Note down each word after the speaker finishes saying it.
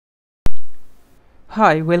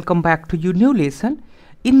Hi, welcome back to your new lesson.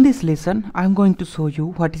 In this lesson, I am going to show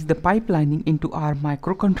you what is the pipelining into ARM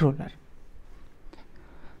microcontroller.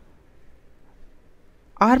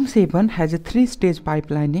 ARM7 has a three-stage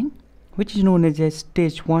pipelining, which is known as a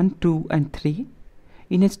stage 1, 2 and 3.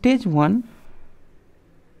 In a stage 1,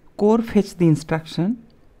 core fetched the instruction,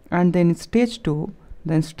 and then in stage 2,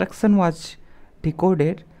 the instruction was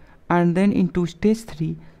decoded, and then into stage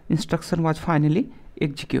 3, instruction was finally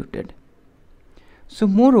executed. So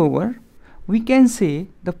moreover, we can say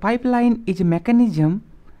the pipeline is a mechanism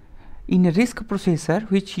in a RISC processor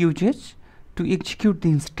which uses to execute the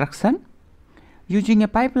instruction. Using a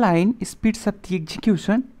pipeline speeds up the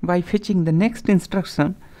execution by fetching the next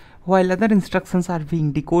instruction while other instructions are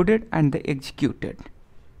being decoded and executed.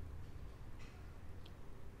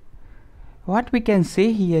 What we can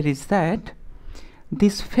say here is that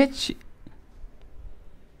this fetch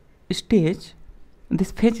stage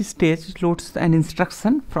loads an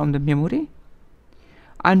instruction from the memory,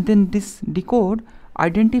 and then this decode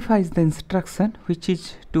identifies the instruction which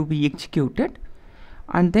is to be executed,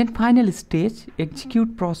 and then final stage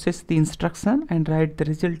execute process the instruction and write the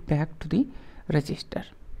result back to the register.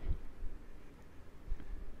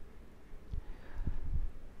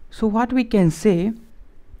 So what we can say,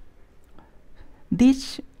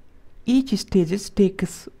 each stages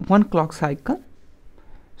takes one clock cycle.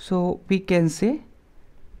 So we can say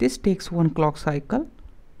this takes one clock cycle,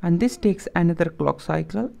 and this takes another clock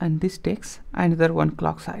cycle, and this takes another one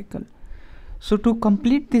clock cycle. So to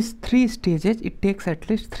complete these three stages, it takes at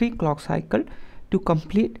least 3 clock cycles to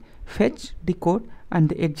complete fetch, decode and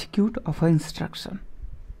the execute of an instruction.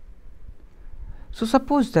 So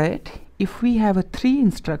suppose that if we have 3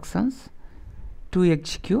 instructions to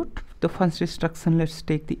execute, the first instruction, let's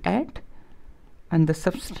take the add and the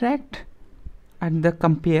subtract and the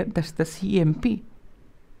compare, that's the CMP.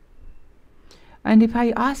 And if I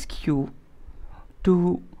ask you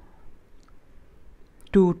to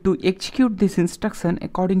execute this instruction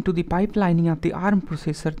according to the pipelining of the ARM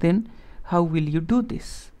processor, then how will you do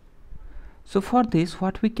this? So for this,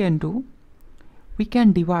 what we can do, we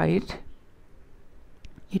can divide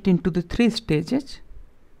it into the 3 stages.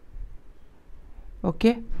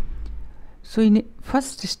 Okay, so in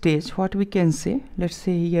first stage, what we can say, let's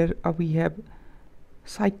say here we have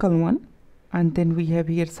cycle 1, and then we have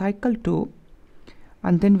here cycle 2,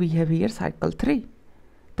 and then we have here cycle 3.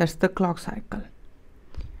 That's the clock cycle.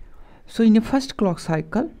 So in the first clock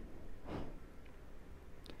cycle,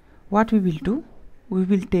 what we will do, we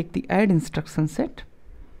will take the add instruction set.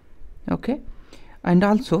 Okay, and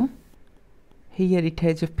also here it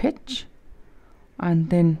has a fetch, and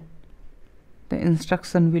then the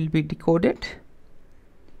instruction will be decoded,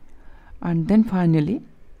 and then finally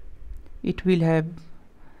it will have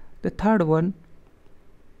the third one,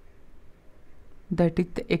 that is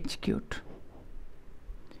the execute.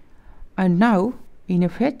 And now in a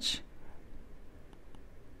fetch,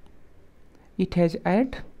 it has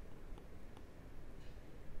add.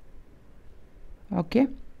 Okay,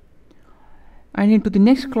 and into the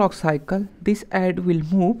next clock cycle, this add will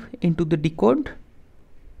move into the decode.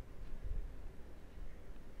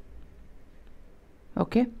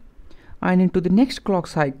 Okay, and into the next clock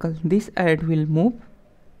cycle, this add will move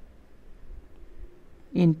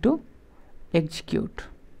into execute.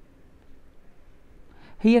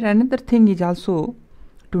 Here another thing is also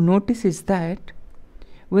to notice is that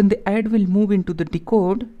when the add will move into the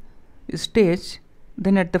decode stage,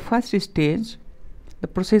 then at the first stage the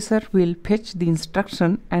processor will fetch the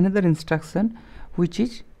instruction, another instruction, which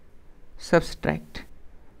is subtract.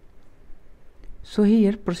 So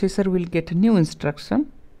here processor will get a new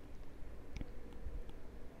instruction,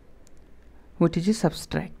 which is a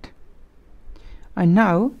subtract. And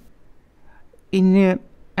now in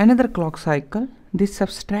another clock cycle, this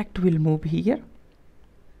subtract will move here.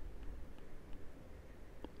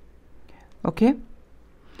 Okay,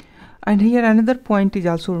 and here another point is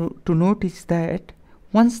also to notice that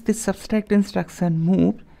once this subtract instruction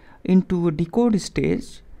moves into a decode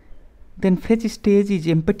stage, then fetch stage is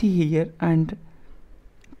empty here, and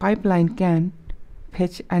pipeline can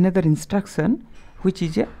fetch another instruction, which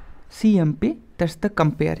is a CMP, that's the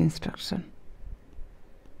compare instruction.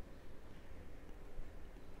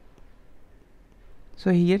 So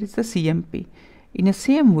here is the CMP. In the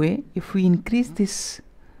same way, if we increase this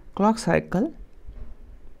clock cycle,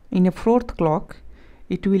 in a 4th clock,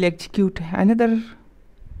 it will execute another,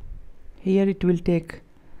 here it will take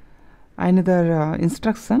another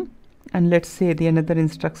instruction, and let's say the another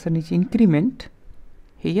instruction is increment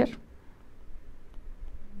here,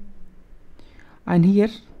 and here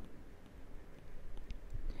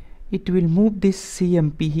it will move this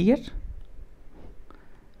CMP here,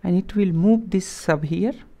 and it will move this sub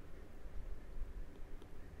here,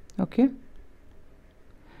 okay,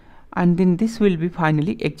 and then this will be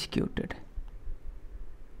finally executed,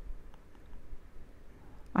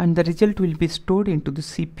 and the result will be stored into the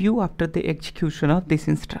CPU after the execution of this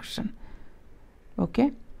instruction.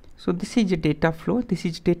 Okay, so this is a data flow. This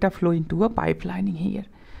is data flow into a pipelining here,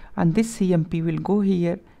 and this CMP will go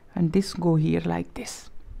here and this go here like this.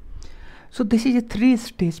 So this is a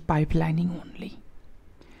 3-stage pipelining only,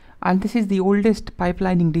 and this is the oldest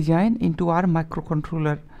pipelining design into our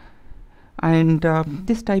microcontroller, and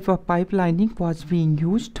this type of pipelining was being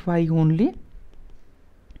used by only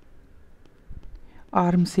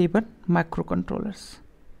ARM7 microcontrollers.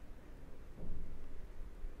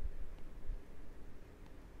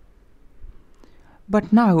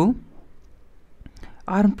 But now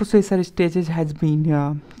ARM processor stages has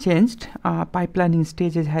been changed, pipelining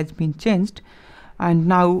stages has been changed, and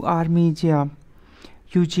now ARM is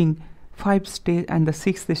using 5-stage and the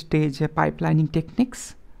 6th stage pipelining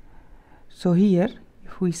techniques. So here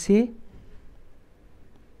if we say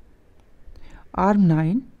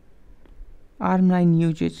ARM9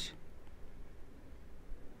 uses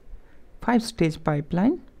 5-stage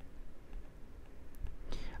pipeline,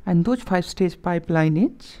 and those 5-stage pipeline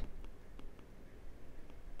is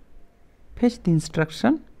fetch the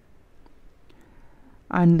instruction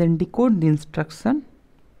and then decode the instruction.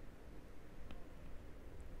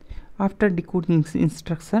 After decoding the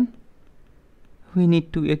instruction, we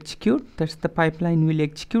need to execute, that's the pipeline will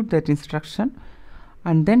execute that instruction,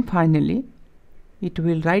 and then finally it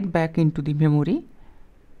will write back into the memory,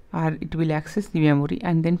 or it will access the memory,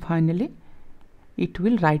 and then finally it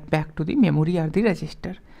will write back to the memory or the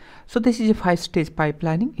register. So this is a 5-stage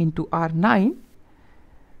pipelining into ARM9,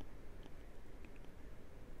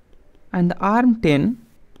 and the ARM10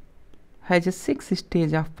 has a 6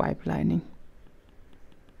 stage of pipelining.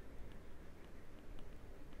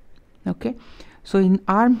 Okay, so in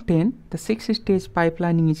ARM10 the 6 stage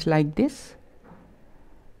pipelining is like this.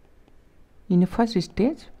 In the first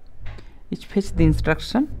stage it fetches the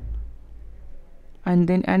instruction, and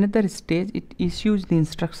then another stage it issues the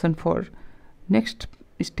instruction for next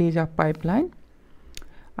stage of pipeline,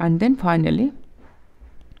 and then finally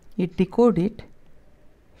it decode it,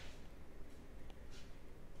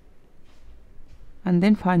 and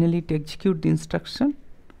then finally it execute the instruction,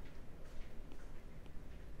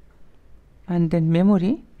 and then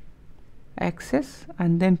memory access,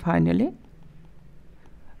 and then finally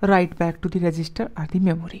write back to the register or the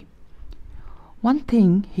memory. One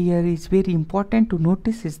thing here is very important to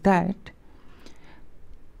notice is that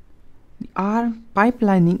ARM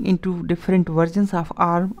pipelining into different versions of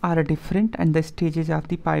ARM are different, and the stages of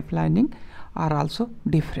the pipelining are also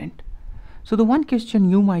different. So the one question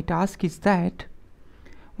you might ask is that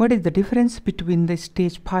what is the difference between the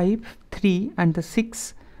stage 5, 3 and the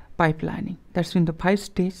 6 pipelining? That's in the 5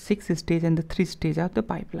 stage, 6 stage and the 3 stage of the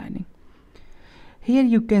pipelining. Here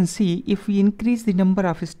you can see if we increase the number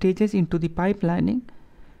of stages into the pipelining,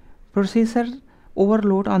 processor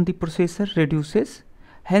overload on the processor reduces,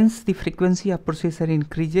 hence the frequency of processor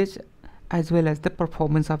increases as well as the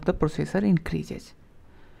performance of the processor increases.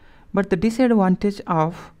 But the disadvantage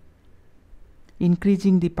of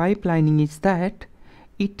increasing the pipelining is that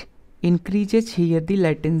it increases here the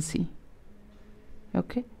latency.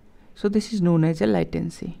 Okay, so this is known as a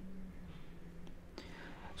latency.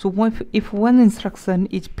 So if one instruction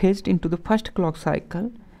is fetched into the first clock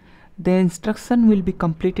cycle, the instruction will be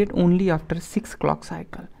completed only after 6 clock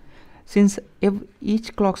cycle, since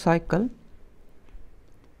each clock cycle,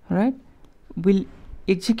 right, will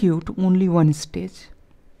execute only one stage.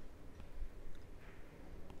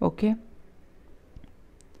 Okay,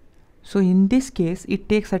 so in this case it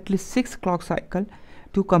takes at least 6 clock cycle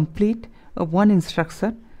to complete one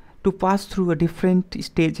instruction to pass through a different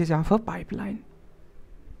stages of a pipeline.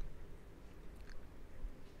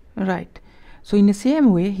 Right, so in the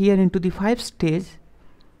same way here into the 5 stage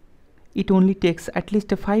it only takes at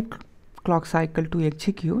least a 5 clock cycle to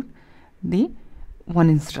execute the one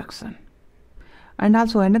instruction. And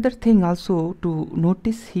also another thing also to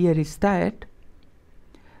notice here is that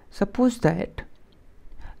suppose that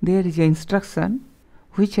there is an instruction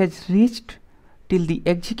which has reached till the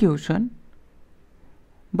execution,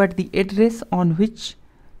 but the address on which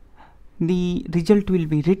the result will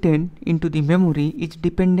be written into the memory is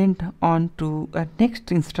dependent on to a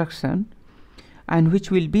next instruction, and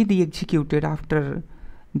which will be the executed after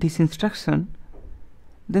this instruction,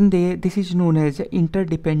 then this is known as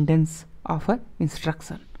interdependence of a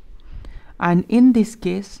instruction. And in this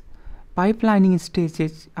case pipelining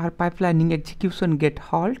stages or pipelining execution get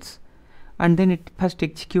halts, and then it first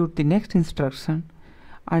execute the next instruction,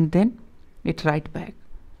 and then it write back.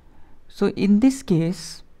 So in this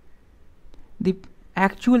case, the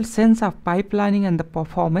actual sense of pipelining and the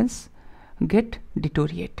performance get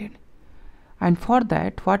deteriorated. And for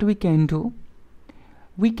that, what we can do,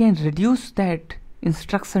 we can reduce that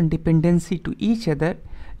instruction dependency to each other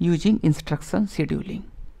using instruction scheduling.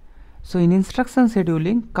 So in instruction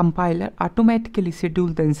scheduling, compiler automatically schedule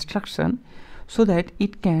the instruction so that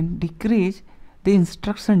it can decrease the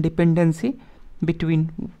instruction dependency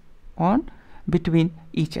between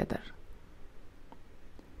each other.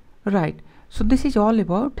 Right, so this is all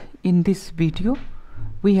about in this video.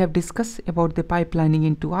 We have discussed about the pipelining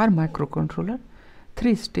into our microcontroller,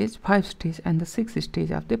 3-stage, 5-stage and the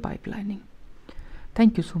 6-stage of the pipelining.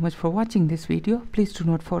 Thank you so much for watching this video. Please do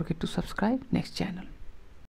not forget to subscribe next channel.